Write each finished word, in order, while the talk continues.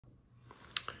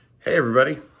Hey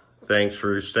everybody, thanks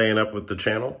for staying up with the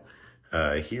channel.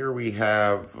 Here we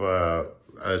have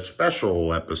a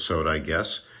special episode, I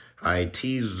guess. I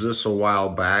teased this a while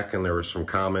back and there were some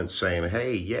comments saying,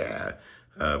 hey, yeah,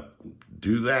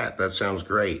 do that. That sounds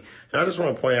great. And I just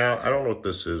want to point out, I don't know what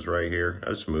this is right here.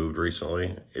 I just moved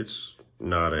recently. It's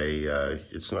not any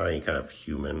kind of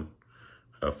human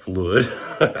fluid.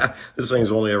 This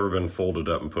thing's only ever been folded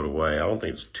up and put away. I don't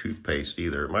think it's toothpaste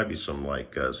either. It might be some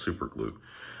like super glue.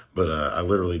 But I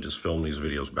literally just filmed these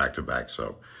videos back to back,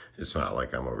 so it's not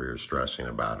like I'm over here stressing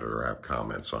about it or have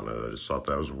comments on it. I just thought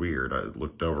that was weird. I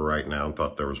looked over right now and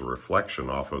thought there was a reflection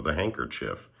off of the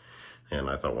handkerchief. And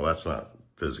I thought, well, that's not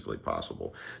physically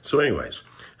possible. So anyways,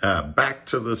 back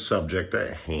to the subject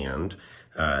at hand.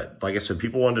 Like I said,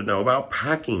 people wanted to know about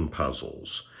packing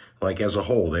puzzles. Like as a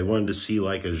whole, they wanted to see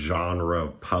like a genre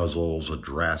of puzzles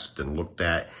addressed and looked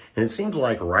at. And it seems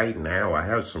like right now I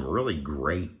have some really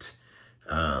great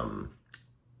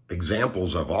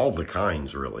examples of all the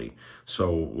kinds, really.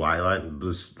 So why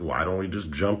don't we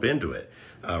just jump into it?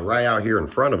 Right out here in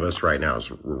front of us right now is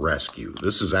Rescue.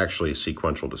 This is actually a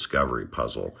sequential discovery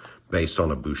puzzle based on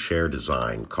a Boucher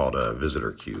design called a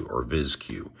Visitor Queue or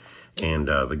VizQ. And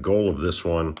the goal of this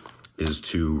one is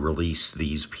to release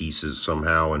these pieces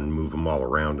somehow and move them all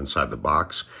around inside the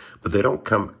box, but they don't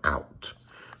come out.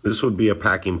 This would be a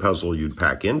packing puzzle you'd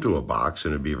pack into a box,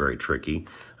 and it'd be very tricky,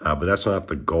 but that's not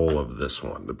the goal of this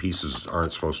one. The pieces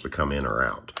aren't supposed to come in or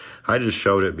out. I just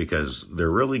showed it because they're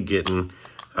really getting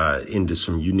into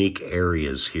some unique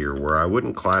areas here where I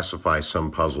wouldn't classify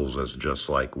some puzzles as just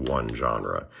like one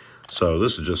genre. So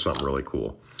this is just something really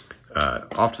cool.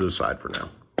 Off to the side for now.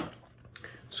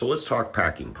 So let's talk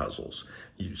packing puzzles.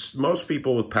 Most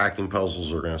people with packing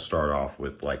puzzles are going to start off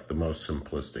with like the most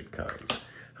simplistic kinds.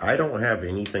 I don't have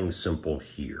anything simple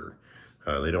here.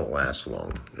 They don't last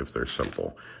long if they're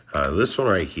simple. This one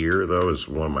right here, though, is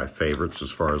one of my favorites as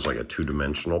far as like a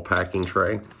two-dimensional packing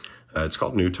tray. It's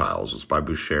called New Tiles. It's by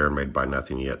Boucher, made by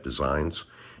Nothing Yet Designs.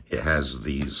 It has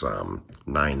these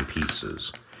 9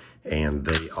 pieces, and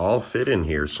they all fit in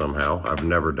here somehow. I've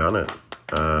never done it.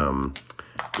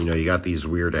 You know, you got these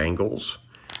weird angles,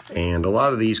 and a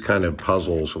lot of these kind of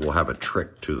puzzles will have a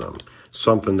trick to them.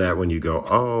 Something that when you go,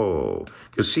 oh,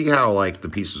 because see how like the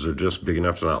pieces are just big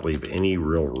enough to not leave any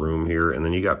real room here, and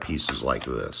then you got pieces like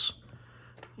this,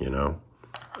 you know,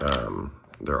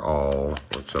 they're all,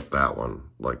 except that one,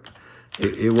 like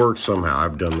it works somehow.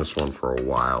 I've done this one for a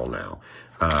while now.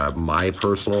 My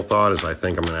personal thought is I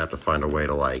think I'm gonna have to find a way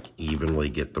to like evenly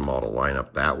get them all to line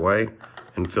up that way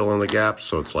and fill in the gaps,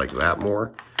 so it's like that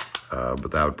more,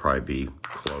 but that would probably be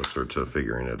closer to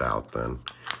figuring it out then.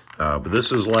 But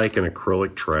this is like an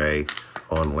acrylic tray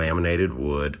on laminated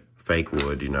wood, fake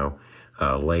wood, you know,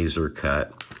 laser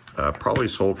cut. Probably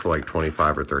sold for like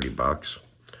 25 or 30 bucks.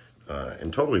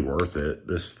 And totally worth it.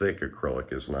 This thick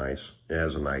acrylic is nice. It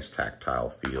has a nice tactile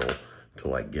feel to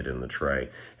like get in the tray.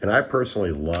 And I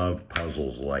personally love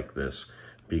puzzles like this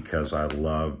because I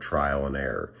love trial and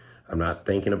error. I'm not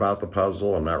thinking about the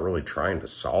puzzle. I'm not really trying to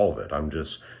solve it. I'm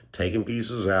just taking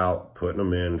pieces out, putting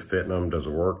them in, fitting them. Does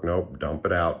it work? Nope. Dump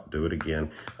it out. Do it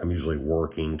again. I'm usually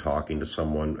working, talking to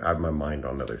someone. I have my mind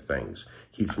on other things.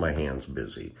 Keeps my hands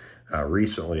busy.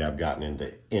 Recently, I've gotten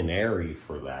into Inari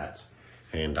for that.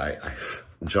 And I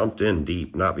jumped in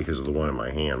deep, not because of the one in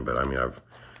my hand, but I mean, I've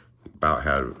about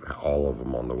had all of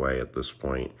them on the way at this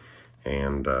point.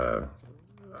 And I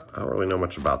don't really know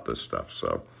much about this stuff,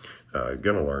 so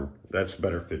gonna learn. That's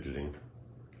better fidgeting.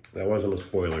 That wasn't a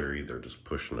spoiler either, just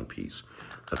pushing a piece.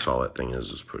 That's all that thing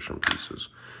is pushing pieces.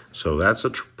 So that's a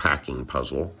packing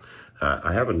puzzle.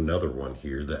 I have another one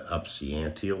here that ups the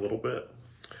ante a little bit.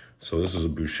 So this is a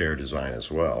Boucher design as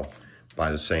well,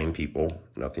 by the same people,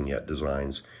 Nothing Yet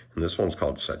Designs. And this one's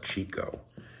called Sachiko.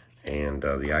 And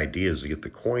the idea is to get the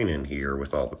coin in here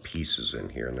with all the pieces in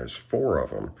here. And there's 4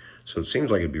 of them. So it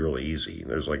seems like it'd be really easy.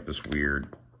 There's like this weird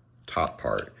top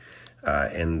part.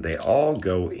 And they all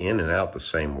go in and out the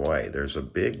same way. There's a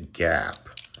big gap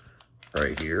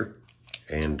right here.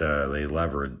 And they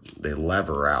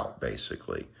lever out,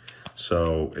 basically.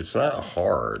 So it's not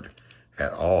hard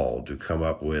at all to come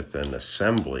up with an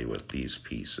assembly with these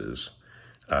pieces.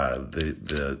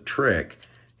 The trick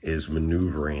is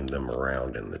maneuvering them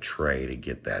around in the tray to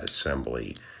get that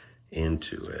assembly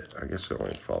into it. I guess it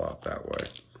won't fall out that way.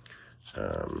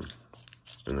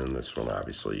 And then this one,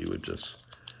 obviously, you would just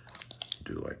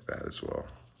do like that as well.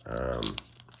 Oh,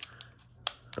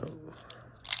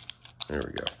 there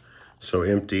we go. So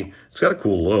empty. It's got a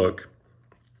cool look.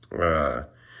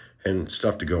 And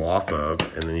stuff to go off of.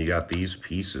 And then you got these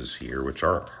pieces here, which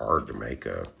aren't hard to make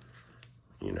a,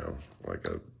 you know, like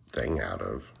a thing out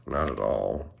of. Not at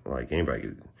all. Like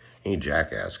any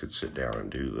jackass could sit down and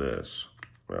do this.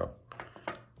 Well,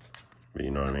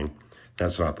 you know what I mean?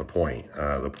 That's not the point.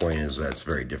 The point is that it's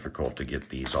very difficult to get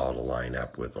these all to line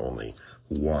up with only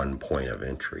one point of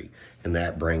entry. And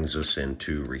that brings us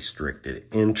into restricted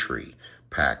entry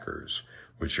packers,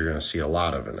 which you're going to see a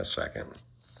lot of in a second.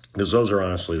 Because those are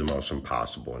honestly the most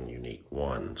impossible and unique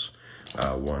ones.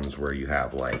 Ones where you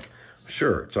have like,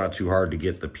 sure, it's not too hard to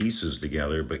get the pieces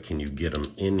together, but can you get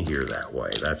them in here that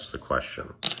way? That's the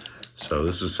question. So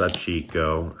this is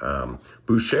Sachiko.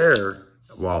 Boucher,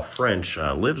 while French,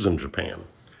 lives in Japan.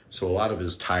 So a lot of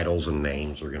his titles and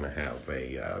names are going to have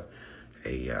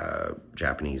a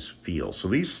Japanese feel. So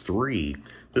these three,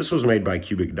 this was made by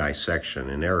Cubic Dissection,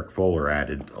 and Eric Fuller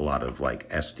added a lot of like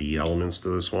SD elements to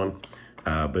this one.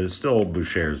 But it's still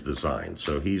Boucher's design.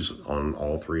 So he's on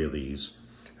all three of these.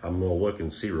 I'm going to look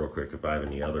and see real quick if I have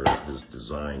any other of his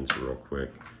designs real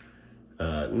quick.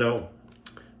 No.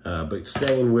 But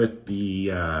staying with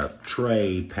the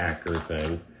tray packer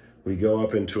thing, we go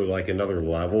up into like another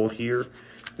level here.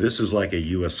 This is like a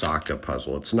Uesaka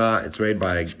puzzle. It's not, it's made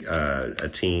by a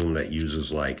team that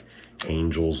uses like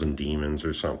angels and demons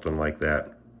or something like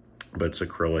that. But it's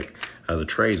acrylic. The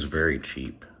tray is very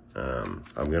cheap. I'm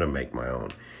going to make my own.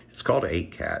 It's called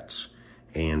 8 Cats.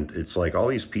 And it's like all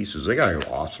these pieces, they got an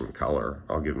awesome color.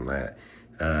 I'll give them that.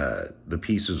 The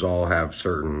pieces all have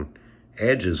certain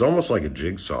edges, almost like a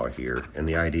jigsaw here. And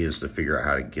the idea is to figure out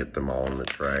how to get them all in the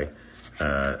tray.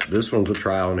 This one's a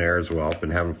trial and error as well.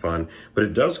 Been having fun. But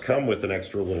it does come with an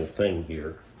extra little thing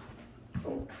here.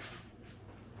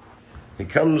 It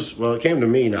comes, well, it came to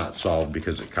me not solved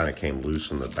because it kind of came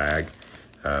loose in the bag.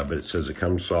 But it says it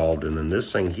comes solved. And then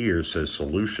this thing here says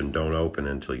solution, don't open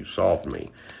until you solved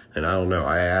me. And I don't know.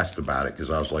 I asked about it because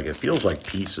I was like, it feels like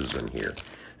pieces in here.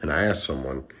 And I asked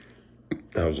someone,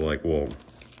 I was like, well,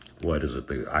 what is it?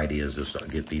 The idea is just to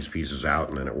get these pieces out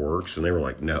and then it works. And they were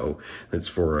like, no, it's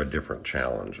for a different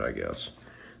challenge, I guess.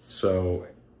 So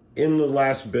in the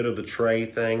last bit of the tray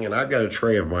thing, and I've got a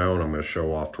tray of my own I'm going to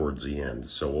show off towards the end.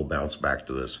 So we'll bounce back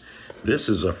to this. This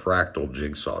is a fractal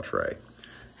jigsaw tray.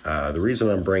 The reason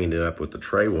I'm bringing it up with the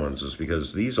tray ones is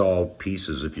because these all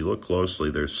pieces, if you look closely,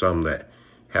 there's some that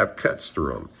have cuts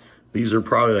through them. These are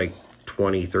probably like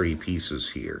 20, 30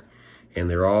 pieces here. And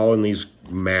they're all in these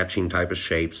matching type of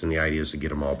shapes, and the idea is to get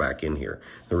them all back in here.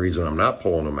 The reason I'm not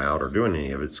pulling them out or doing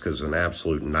any of it is because it's an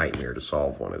absolute nightmare to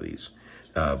solve one of these.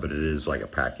 But it is like a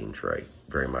packing tray,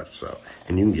 very much so.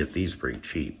 And you can get these pretty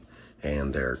cheap,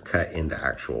 and they're cut into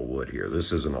actual wood here.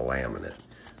 This isn't a laminate.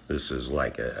 This is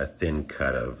like a thin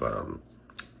cut of,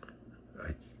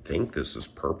 I think this is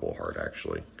Purple Heart,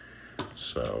 actually.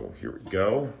 So here we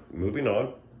go, moving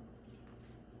on.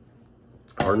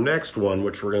 Our next one,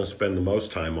 which we're going to spend the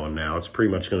most time on now, it's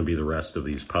pretty much going to be the rest of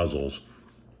these puzzles,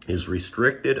 is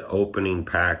restricted opening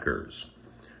packers.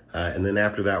 And then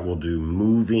after that, we'll do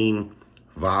moving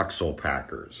voxel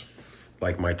packers,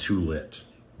 like my 2-lit.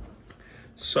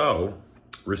 So,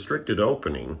 restricted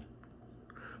opening.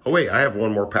 Oh wait, I have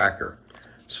one more packer.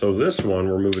 So this one,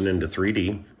 we're moving into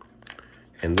 3D.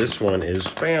 And this one is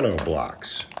Fano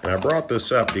blocks. And I brought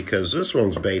this up because this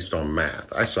one's based on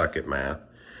math. I suck at math.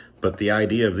 But the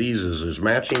idea of these is there's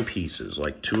matching pieces,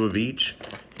 like 2 of each.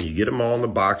 You get them all in the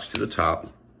box to the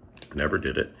top. Never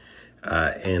did it.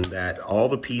 And that all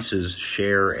the pieces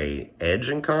share a edge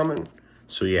in common.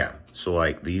 So yeah, so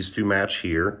like these 2 match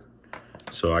here.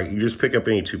 So you just pick up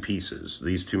any 2 pieces.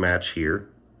 These 2 match here,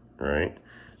 right?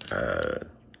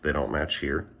 They don't match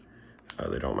here.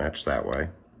 They don't match that way,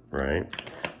 right?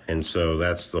 And so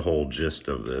that's the whole gist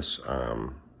of this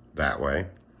that way.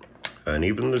 And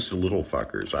even this little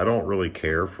fuckers, I don't really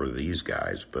care for these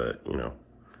guys, but you know,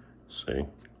 see,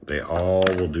 they all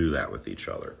will do that with each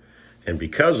other. And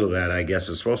because of that, I guess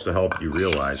it's supposed to help you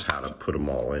realize how to put them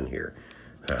all in here.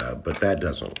 But that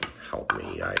doesn't help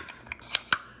me. I'm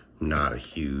not a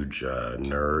huge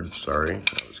nerd, sorry,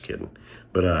 I was kidding.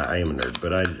 But I am a nerd,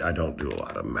 but I don't do a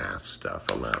lot of math stuff.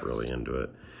 I'm not really into it.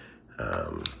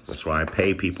 That's why I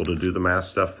pay people to do the math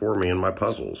stuff for me in my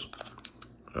puzzles.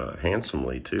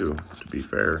 Handsomely too, to be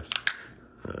fair.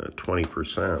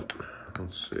 20%.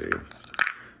 Let's see.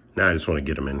 Now I just want to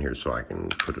get them in here so I can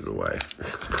put it away.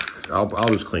 I'll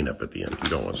just clean up at the end. You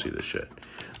don't want to see this shit.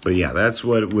 But yeah, that's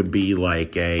what it would be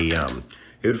like a,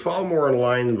 it would fall more in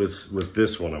line with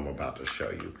this one I'm about to show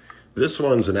you. This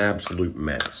one's an absolute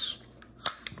mess.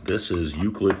 This is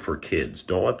Euclid for Kids.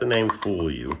 Don't let the name fool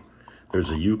you. There's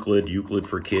a Euclid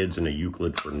for Kids, and a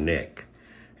Euclid for Nick.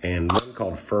 And one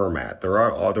called Fermat.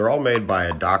 They're all made by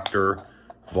a Dr.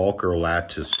 Volker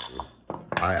Lattuson.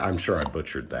 I'm sure I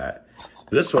butchered that.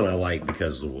 This one I like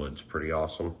because the wood's pretty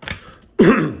awesome.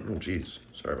 Oh, geez,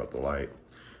 sorry about the light.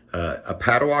 A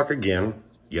Padawak again,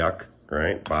 yuck,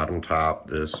 right? Bottom, top,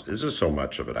 this is just so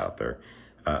much of it out there.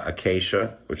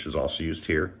 Acacia, which is also used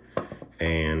here.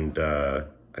 And I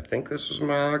think this is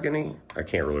mahogany. I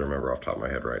can't really remember off the top of my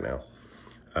head right now.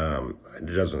 It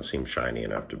doesn't seem shiny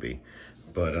enough to be.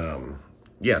 But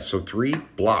yeah, so 3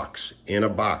 blocks in a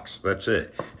box. That's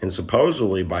it. And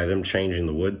supposedly by them changing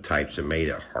the wood types, it made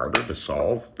it harder to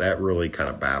solve. That really kind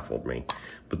of baffled me.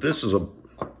 But this is a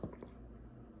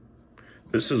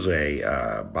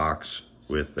box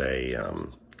with a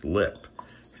lip.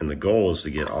 And the goal is to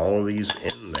get all of these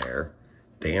in there,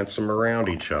 dance them around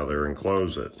each other, and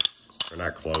close it. Or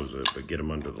not close it, but get them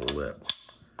under the lip.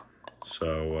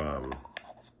 So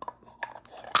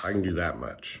I can do that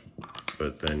much.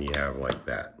 But then you have like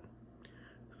that.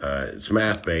 It's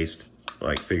math-based,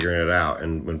 like figuring it out.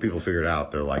 And when people figure it out,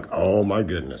 they're like, oh my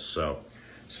goodness. So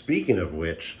speaking of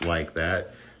which, like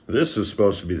that, this is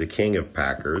supposed to be the king of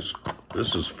packers.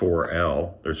 This is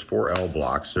 4L. There's 4L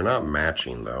blocks. They're not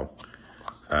matching though.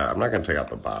 I'm not going to take out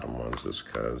the bottom ones just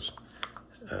because.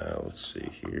 Let's see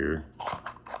here.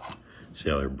 See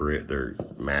how they're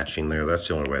matching there? That's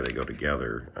the only way they go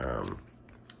together.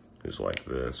 Is like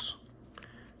this.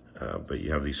 But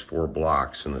you have these 4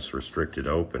 blocks in this restricted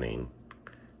opening,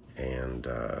 and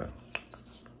it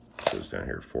goes down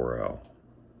here 4L.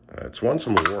 It's won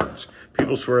some awards.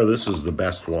 People swear this is the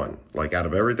best one. Like out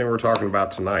of everything we're talking about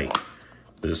tonight,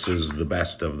 this is the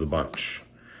best of the bunch.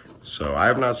 So I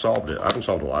have not solved it. I haven't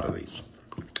solved a lot of these.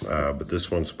 But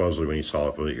this one, supposedly when you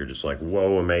solve it, you're just like,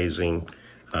 whoa, amazing.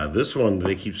 This one,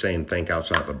 they keep saying think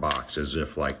outside the box as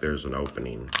if like there's an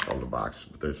opening on the box,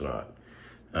 but there's not.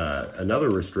 Another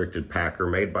restricted packer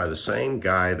made by the same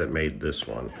guy that made this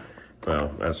one. Well,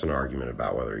 that's an argument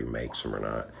about whether he makes them or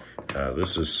not.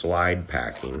 This is slide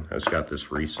packing. I just got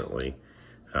this recently.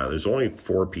 There's only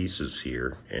 4 pieces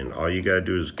here, and all you gotta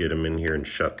do is get them in here and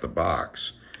shut the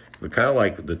box. But kind of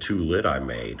like the 2 lid I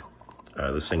made,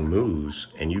 this thing moves,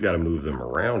 and you gotta move them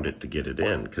around it to get it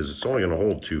in, because it's only gonna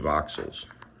hold 2 voxels.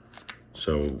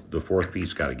 So the 4th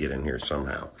piece gotta get in here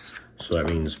somehow. So that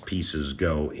means pieces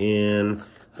go in,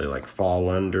 they like fall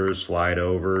under, slide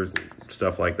over,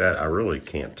 stuff like that. I really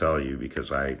can't tell you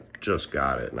because I just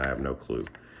got it and I have no clue.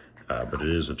 But it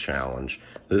is a challenge.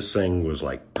 This thing was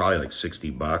like probably like 60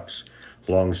 bucks.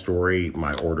 Long story,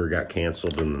 my order got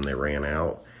canceled and then they ran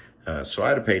out. So I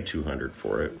had to pay 200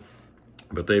 for it,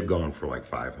 but they've gone for like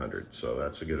 500. So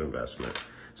that's a good investment.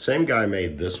 Same guy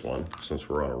made this one, since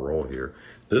we're on a roll here.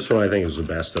 This one I think is the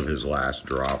best of his last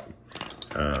drop.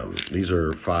 These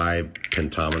are 5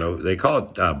 pentamino. They call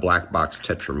it black box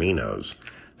tetraminos.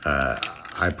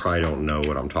 I probably don't know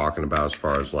what I'm talking about as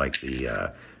far as like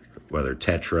the whether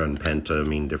tetra and penta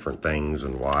mean different things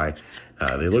and why.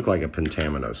 They look like a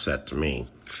pentamino set to me,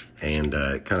 and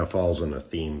it kind of falls on a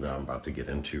theme that I'm about to get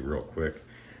into real quick.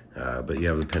 But you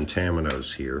have the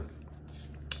pentaminos here,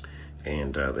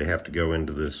 and they have to go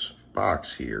into this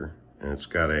box here, and it's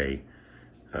got a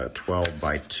 12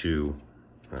 by 2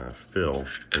 fill,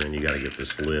 and then you got to get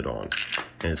this lid on.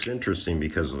 And it's interesting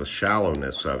because of the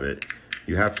shallowness of it.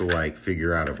 You have to like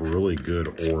figure out a really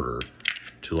good order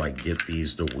to like get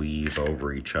these to weave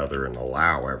over each other and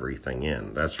allow everything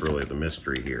in. That's really the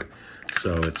mystery here.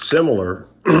 So it's similar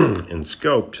in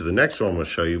scope to the next one I'm going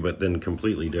to show you, but then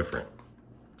completely different.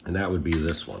 And that would be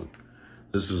this one.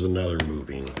 This is another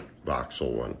moving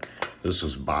voxel one. This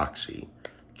is boxy.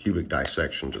 Cubic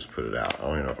Dissection just put it out. I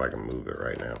don't even know if I can move it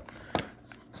right now.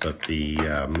 But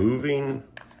the moving,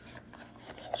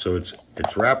 so it's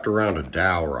wrapped around a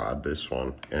dowel rod, this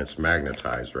one, and it's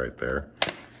magnetized right there.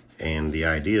 And the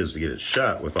idea is to get it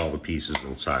shut with all the pieces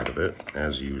inside of it,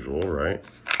 as usual, right?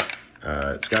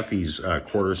 It's got these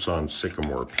quarter sawn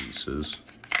sycamore pieces.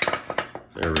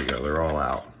 There we go, they're all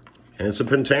out. And it's a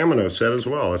pentamino set as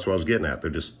well, that's what I was getting at. They're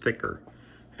just thicker.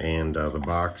 And the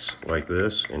box like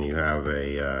this, and you have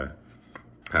a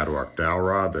Padawak dowel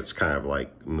rod that's kind of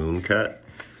like moon cut.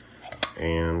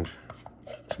 And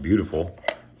it's beautiful.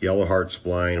 Yellow heart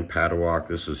spline, Padawak.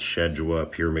 This is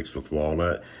Shedua, pure mixed with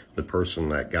walnut. The person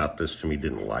that got this to me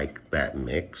didn't like that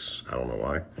mix. I don't know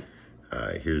why.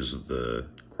 Here's the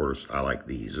quarters. I like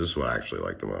these. This is what I actually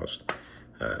like the most.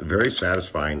 Very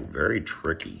satisfying, very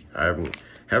tricky. I haven't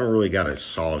really got a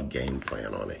solid game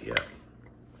plan on it yet.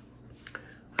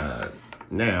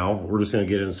 Now, we're just going to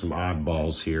get into some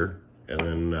oddballs here, and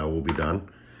then we'll be done.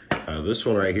 This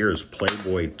one right here is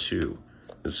Playboy 2.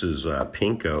 This is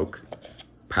pink oak,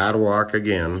 Padawak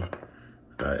again.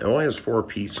 It only has 4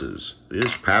 pieces.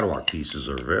 These Padawak pieces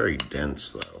are very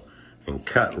dense, though, and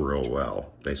cut real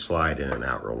well. They slide in and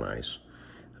out real nice.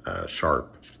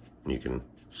 sharp. You can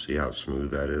see how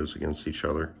smooth that is against each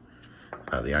other.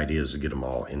 The idea is to get them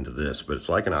all into this, but it's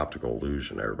like an optical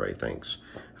illusion, everybody thinks.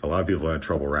 A lot of people have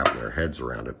trouble wrapping their heads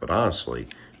around it, but honestly,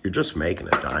 you're just making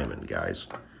a diamond, guys.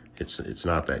 It's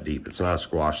not that deep. It's not a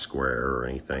squash square or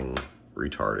anything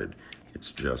retarded.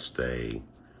 It's just a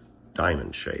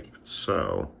diamond shape.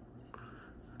 So,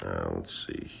 let's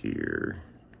see here.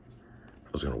 I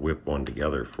was going to whip one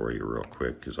together for you real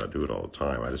quick because I do it all the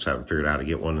time. I just haven't figured out how to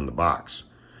get one in the box.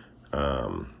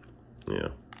 Yeah,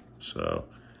 so,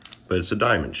 but it's a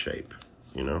diamond shape,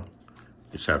 you know.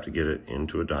 You just have to get it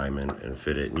into a diamond and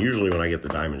fit it. And usually when I get the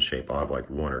diamond shape, I'll have like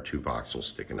 1 or 2 voxels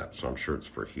sticking up. So I'm sure it's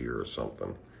for here or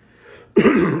something.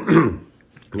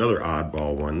 Another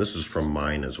oddball one. This is from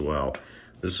mine as well.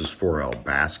 This is 4L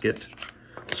basket.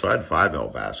 So I had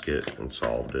 5L basket and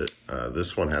solved it.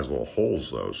 This one has little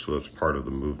holes though, so it's part of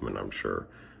the movement, I'm sure.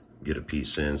 Get a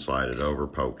piece in, slide it over,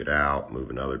 poke it out, move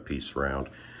another piece around.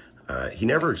 He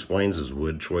never explains his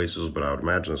wood choices, but I would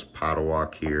imagine this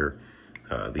Potawatomi here.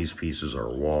 These pieces are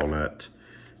walnut,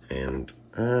 and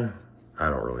I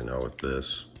don't really know what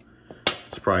this.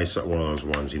 It's probably one of those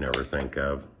ones you never think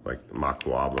of, like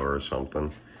Macuabla or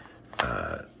something.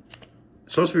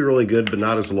 It's supposed to be really good, but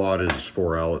not as lauded as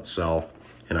 4L itself.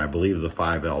 And I believe the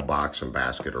 5L box and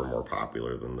basket are more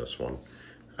popular than this one.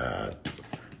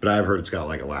 But I've heard it's got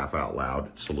like a laugh out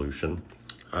loud solution.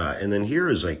 And then here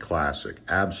is a classic,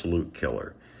 absolute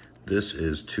killer. This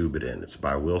is Tube It In. It's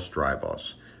by Will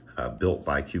Strybos, built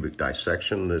by Cubic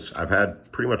Dissection. I've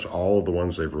had pretty much all of the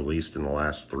ones they've released in the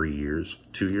last 2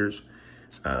 years.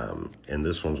 And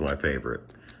this one's my favorite.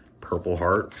 Purple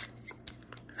Heart,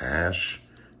 Ash,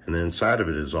 and then inside of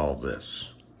it is all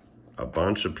this. A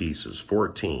bunch of pieces,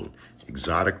 14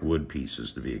 exotic wood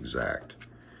pieces to be exact.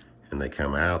 And they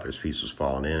come out, there's pieces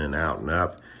falling in and out and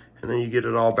up. And then you get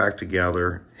it all back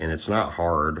together, and it's not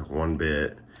hard one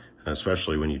bit,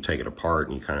 especially when you take it apart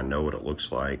and you kind of know what it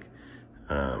looks like.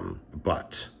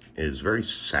 But it is very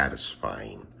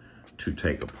satisfying to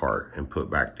take apart and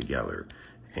put back together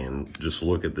and just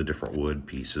look at the different wood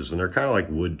pieces. And they're kind of like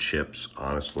wood chips,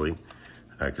 honestly,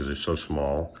 because they're so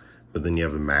small. But then you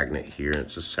have the magnet here, and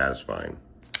it's just satisfying,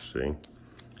 see?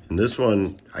 And this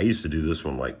one, I used to do this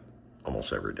one like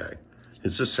almost every day.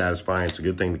 It's just satisfying. It's a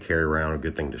good thing to carry around, a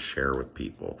good thing to share with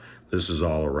people. This is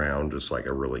all around just like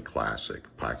a really classic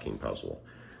packing puzzle.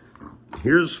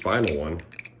 Here's final one.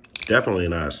 Definitely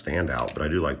not a standout, but I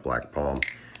do like Black Palm.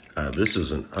 This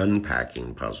is an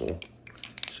unpacking puzzle.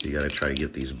 So you gotta try to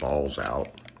get these balls out.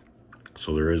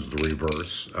 So there is the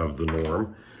reverse of the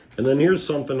norm. And then here's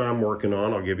something I'm working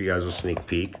on. I'll give you guys a sneak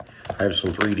peek. I have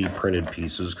some 3D printed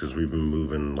pieces because we've been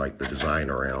moving like the design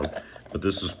around. But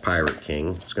this is Pirate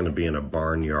King. It's going to be in a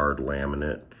barnyard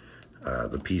laminate.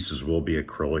 The pieces will be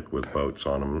acrylic with boats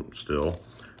on them still.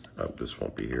 This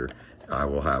won't be here. I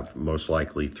will have most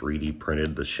likely 3D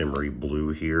printed the shimmery blue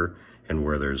here. And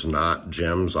where there's not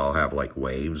gems, I'll have like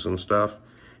waves and stuff.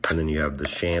 And then you have the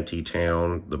shanty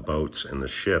town, the boats, and the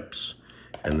ships.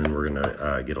 And then we're going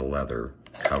to get a leather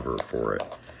cover for it.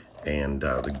 And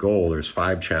the goal, there's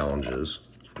 5 challenges,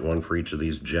 1 for each of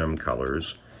these gem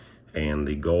colors. And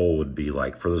the goal would be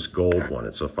like, for this gold one,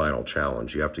 it's a final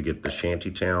challenge. You have to get the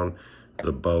shantytown,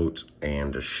 the boat,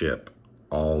 and a ship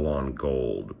all on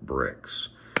gold bricks.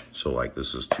 So like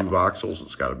this is 2 voxels,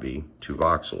 it's gotta be 2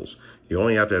 voxels. You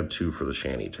only have to have 2 for the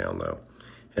shantytown though.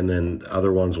 And then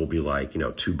other ones will be like, you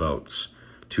know, 2 boats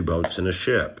and a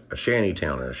ship, a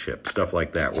shantytown and a ship, stuff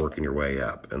like that, working your way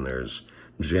up. And there's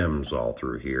gems all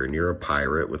through here. And you're a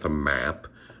pirate with a map,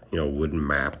 you know, wooden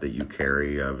map that you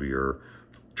carry of your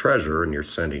treasure, and you're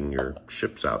sending your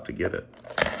ships out to get it.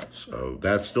 So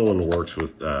that's still in the works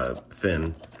with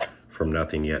Finn from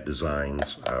Nothing Yet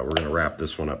Designs. We're going to wrap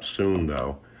this one up soon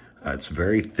though. It's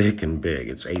very thick and big.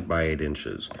 It's 8 by 8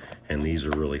 inches, and these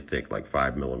are really thick, like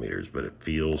 5 millimeters, but it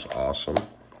feels awesome.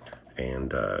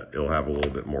 And it'll have a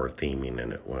little bit more theming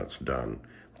in it when it's done,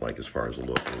 like as far as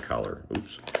look and color.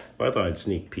 Oops. But I thought I'd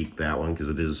sneak peek that one because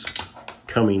it is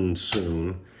coming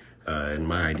soon. And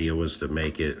my idea was to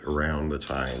make it around the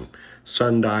time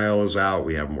Sundial is out.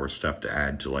 We have more stuff to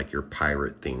add to like your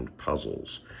pirate themed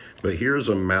puzzles. But here's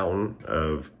a mountain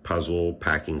of puzzle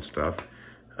packing stuff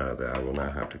that I will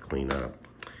not have to clean up.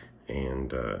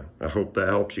 And I hope that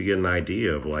helps you get an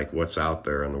idea of like what's out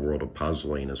there in the world of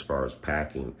puzzling as far as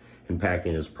packing. And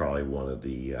packing is probably one of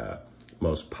the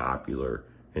most popular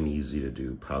and easy to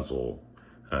do puzzle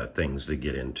things to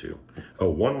get into. Oh,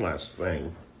 one last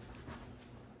thing.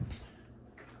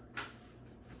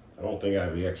 I don't think I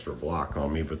have the extra block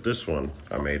on me, but this one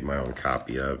I made my own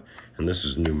copy of. And this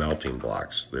is new melting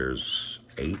blocks. There's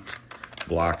 8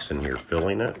 blocks in here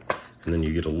filling it. and then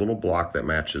you get a little block that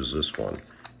matches this one,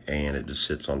 and it just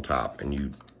sits on top, and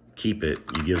you keep it.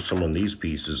 You give someone these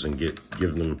pieces and give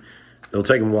them, it'll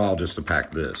take them a while just to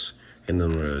pack this. And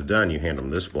then when they're done, you hand them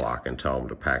this block and tell them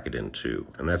to pack it in too.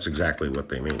 And that's exactly what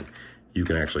they mean. You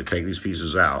can actually take these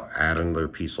pieces out, add another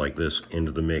piece like this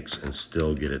into the mix, and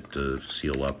still get it to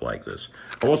seal up like this.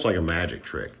 Almost like a magic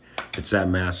trick. It's that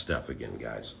math stuff again,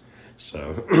 guys.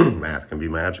 So math can be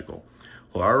magical.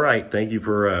 Well, all right. Thank you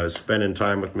for spending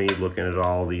time with me looking at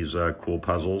all these cool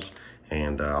puzzles.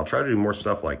 And I'll try to do more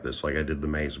stuff like this, like I did the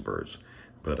maze birds.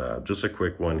 But just a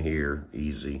quick one here,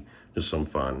 easy, just some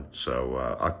fun.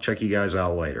 So I'll check you guys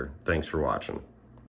out later. Thanks for watching.